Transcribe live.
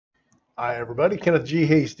Hi, everybody. Kenneth G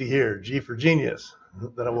Hasty here. G for genius.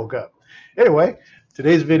 Then I woke up. Anyway,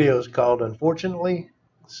 today's video is called Unfortunately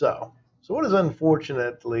So. So, what does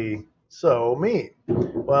unfortunately so mean?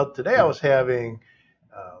 Well, today I was having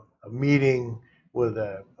a meeting with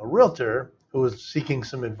a realtor who was seeking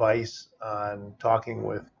some advice on talking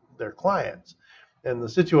with their clients. And the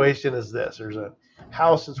situation is this: there's a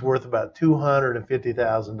house that's worth about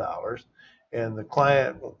 $250,000, and the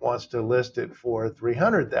client wants to list it for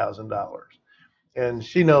 $300,000. And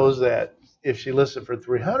she knows that if she lists it for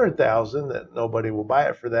 300,000, that nobody will buy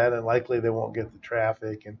it for that, and likely they won't get the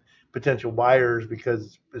traffic and potential buyers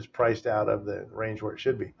because it's priced out of the range where it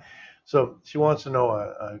should be. So she wants to know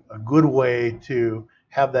a good way to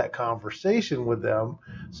have that conversation with them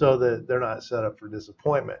so that they're not set up for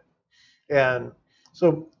disappointment. And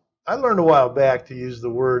so I learned a while back to use the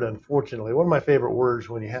word unfortunately, one of my favorite words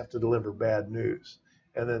when you have to deliver bad news.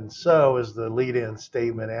 And then so is the lead in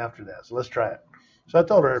statement after that. So let's try it. So I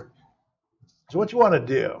told her, so what you want to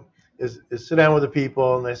do is sit down with the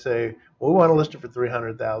people and they say, well, we want to list it for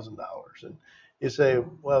 $300,000. And you say,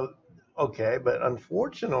 well, okay, but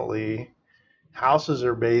unfortunately, houses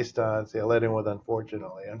are based on, say, I let in with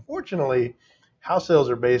unfortunately. Unfortunately, house sales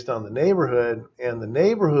are based on the neighborhood, and the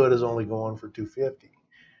neighborhood is only going for 250.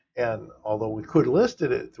 And although we could list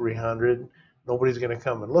it at 300, nobody's going to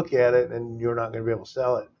come and look at it, and you're not going to be able to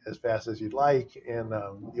sell it as fast as you'd like, and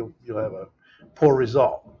you'll have a poor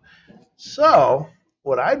result. So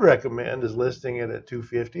what I'd recommend is listing it at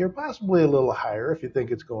 250 or possibly a little higher if you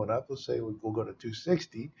think it's going up. Let's say we'll go to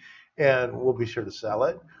 260, and we'll be sure to sell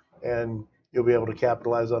it, and you'll be able to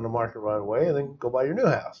capitalize on the market right away, and then go buy your new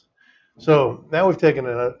house. So now we've taken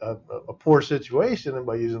a poor situation, and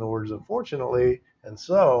by using the words unfortunately and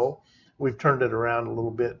so, we've turned it around a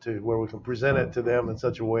little bit to where we can present it to them in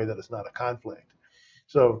such a way that it's not a conflict.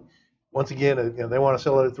 So once again, they want to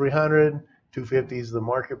sell it at 300, 250 is the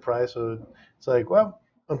market price. So it's like, well,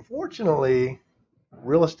 unfortunately,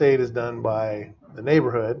 real estate is done by the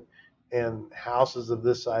neighborhood, and houses of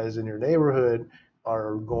this size in your neighborhood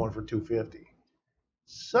are going for 250.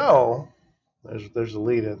 So there's a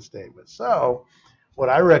lead-in statement. So what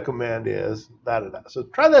I recommend is da da da. So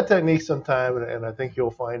try that technique sometime, and I think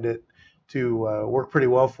you'll find it to work pretty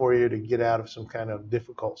well for you to get out of some kind of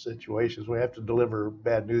difficult situations. We have to deliver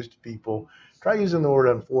bad news to people. Try using the word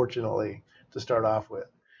unfortunately to start off with,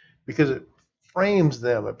 because it frames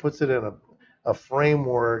them. It puts it in a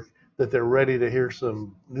framework that they're ready to hear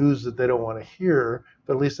some news that they don't want to hear,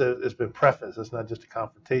 but at least it's been prefaced. It's not just a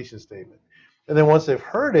confrontation statement. And then once they've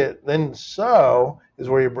heard it, then so is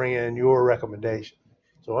where you bring in your recommendation.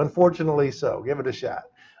 So unfortunately so, give it a shot.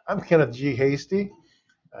 I'm Kenneth G Hasty.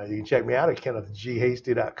 You can check me out at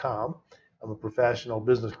kennethghasty.com. I'm a professional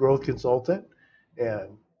business growth consultant,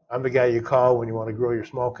 and I'm the guy you call when you want to grow your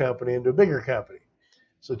small company into a bigger company.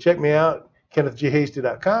 So check me out,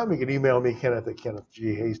 kennethghasty.com. You can email me, Kenneth at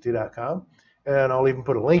kennethghasty.com. And I'll even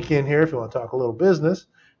put a link in here if you want to talk a little business,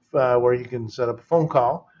 where you can set up a phone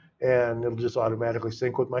call, and it'll just automatically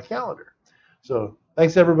sync with my calendar. So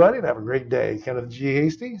thanks, everybody, and have a great day. Kenneth G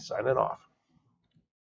Hasty, signing off.